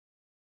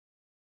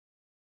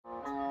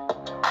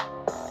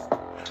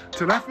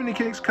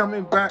TelephonyKicks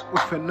coming back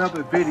with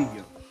another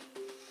video.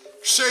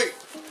 See,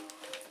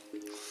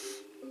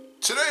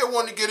 today I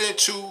wanted to get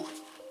into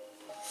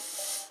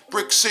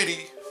Brick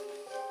City.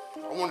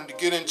 I wanted to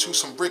get into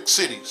some brick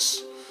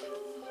cities.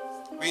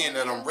 Being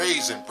that I'm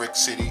raised in Brick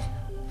City,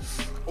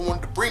 I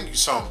wanted to bring you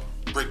some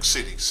brick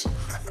cities.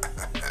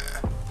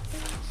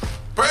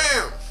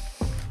 Bam!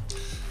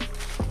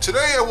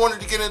 Today I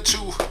wanted to get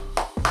into,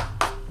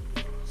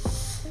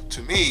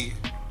 to me,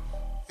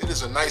 it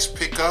is a nice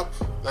pickup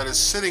that is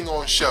sitting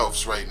on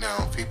shelves right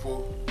now,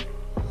 people.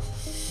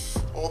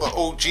 All the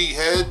OG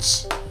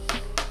heads,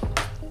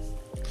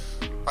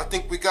 I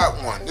think we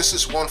got one. This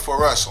is one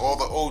for us, all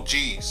the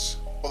OGs,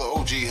 all the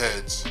OG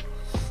heads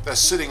that's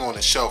sitting on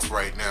the shelf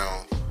right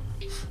now.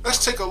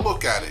 Let's take a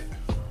look at it.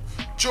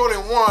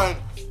 Jordan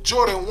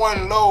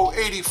 1 low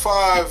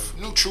 85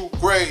 neutral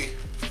gray.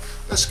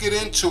 Let's get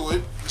into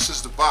it. This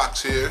is the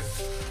box here.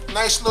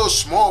 Nice little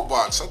small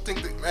box. I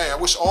think that, man, I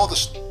wish all the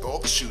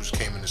shoes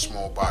came in a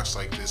small box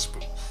like this,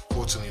 but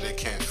fortunately they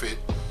can't fit.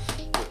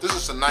 But this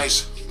is a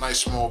nice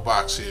small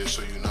box here,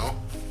 so you know.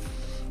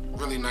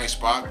 Really nice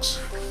box.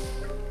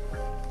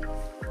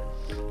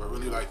 I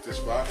really like this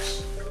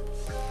box.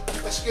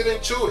 Let's get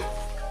into it.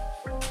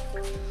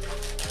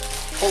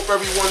 Hope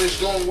everyone is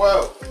doing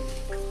well.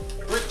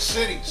 Brick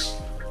cities.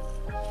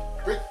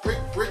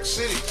 Brick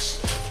cities.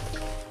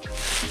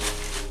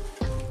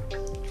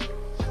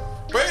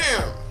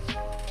 Bam!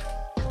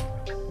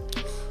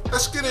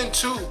 Let's get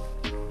into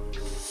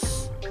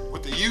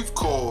what the youth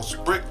calls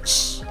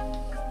bricks.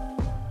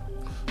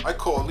 I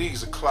call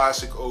these a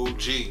classic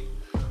OG.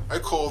 I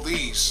call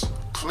these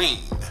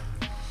clean.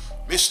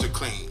 Mr.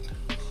 Clean.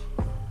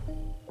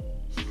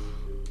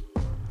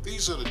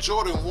 These are the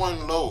Jordan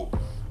 1 low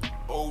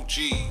OG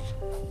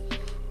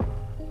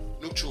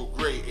neutral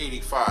gray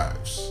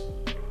 85s.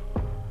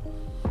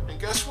 And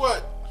guess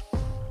what?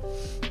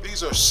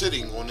 These are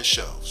sitting on the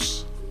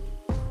shelves.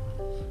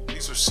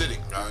 These are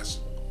sitting, guys.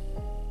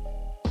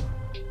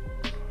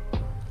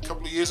 A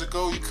couple of years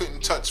ago, you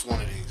couldn't touch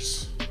one of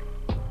these.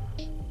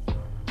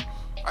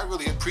 I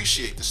really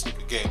appreciate the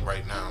sneaker game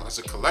right now. As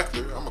a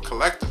collector, I'm a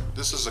collector.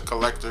 This is a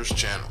collector's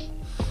channel.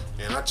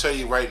 And I tell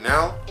you right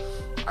now,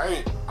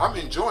 I'm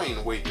enjoying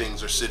the way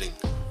things are sitting.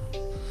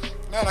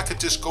 Man, I could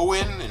just go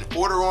in and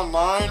order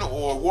online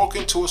or walk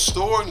into a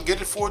store and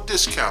get it for a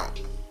discount.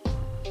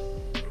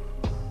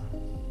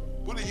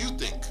 What do you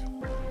think?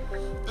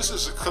 This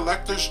is a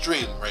collector's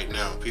dream right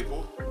now,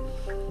 people.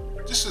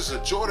 This is a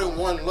Jordan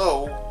 1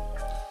 low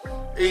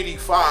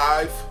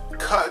 85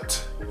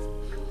 cut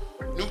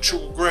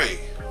neutral gray.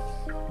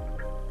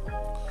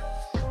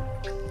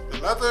 The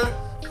leather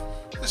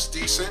is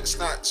decent. It's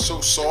not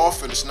so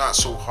soft and it's not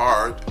so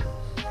hard.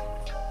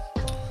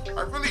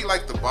 I really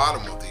like the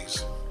bottom of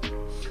these.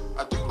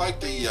 I do like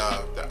the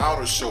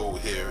outer sole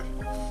here.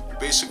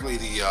 Basically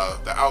the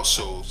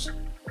outsoles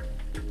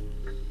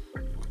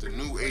with the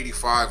new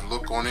 85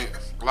 look on it.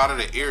 A lot of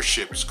the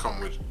airships come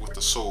with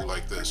the sole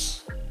like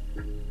this.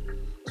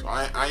 So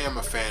I am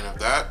a fan of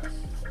that.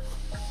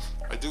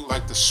 I do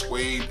like the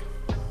suede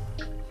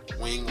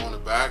wing on the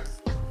back.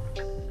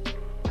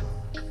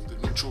 The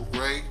neutral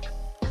gray.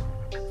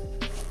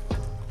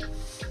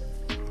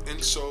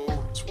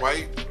 Insole, it's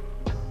white.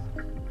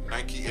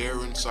 Nike Air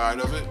inside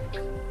of it. I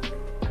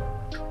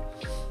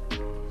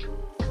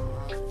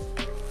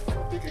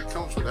don't think it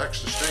comes with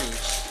extra strings.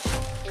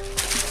 I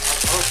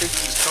don't think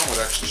these come with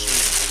extra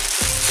strings.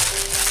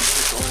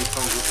 It only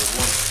comes with the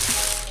one.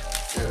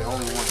 Yeah, the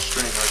only one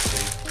string I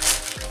see.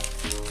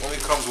 Only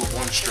comes with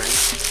one string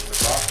in the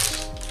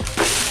box.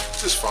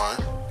 This is fine.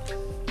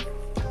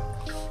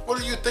 What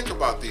do you think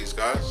about these,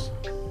 guys?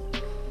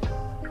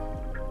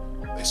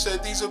 They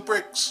said these are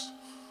bricks.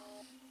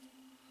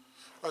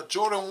 A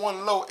Jordan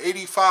 1 low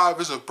 85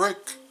 is a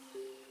brick.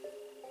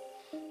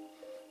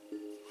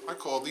 I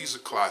call these a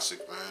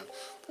classic, man.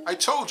 I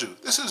told you,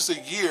 this is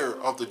the year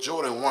of the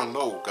Jordan 1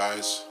 low,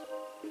 guys.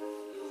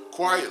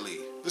 Quietly,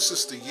 this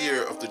is the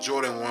year of the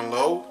Jordan 1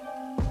 low.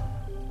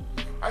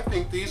 I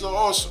think these are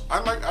awesome. I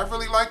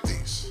really like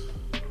these.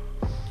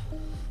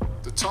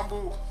 The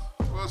tumble,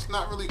 well, it's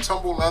not really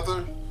tumble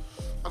leather.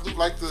 I do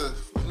like the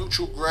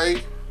neutral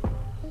gray.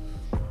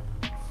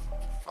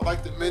 I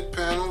like the mid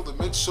panel, the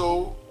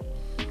midsole.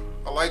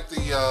 I like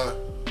the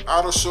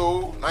outer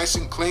sole, nice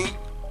and clean.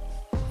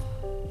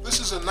 This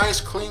is a nice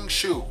clean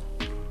shoe.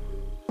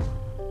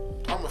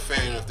 I'm a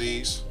fan of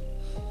these.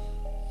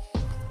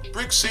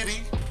 Brick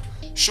City,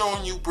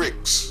 showing you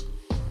bricks.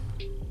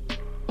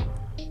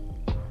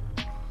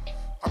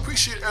 I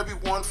appreciate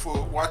everyone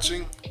for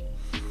watching.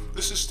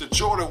 This is the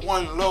Jordan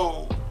 1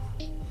 low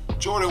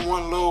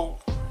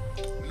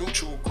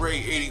neutral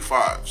gray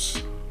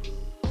 85s.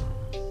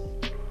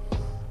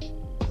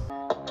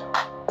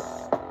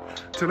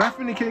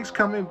 TelephonyKicks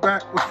coming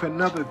back with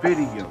another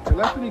video.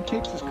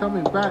 TelephonyKicks is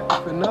coming back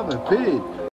with another vid.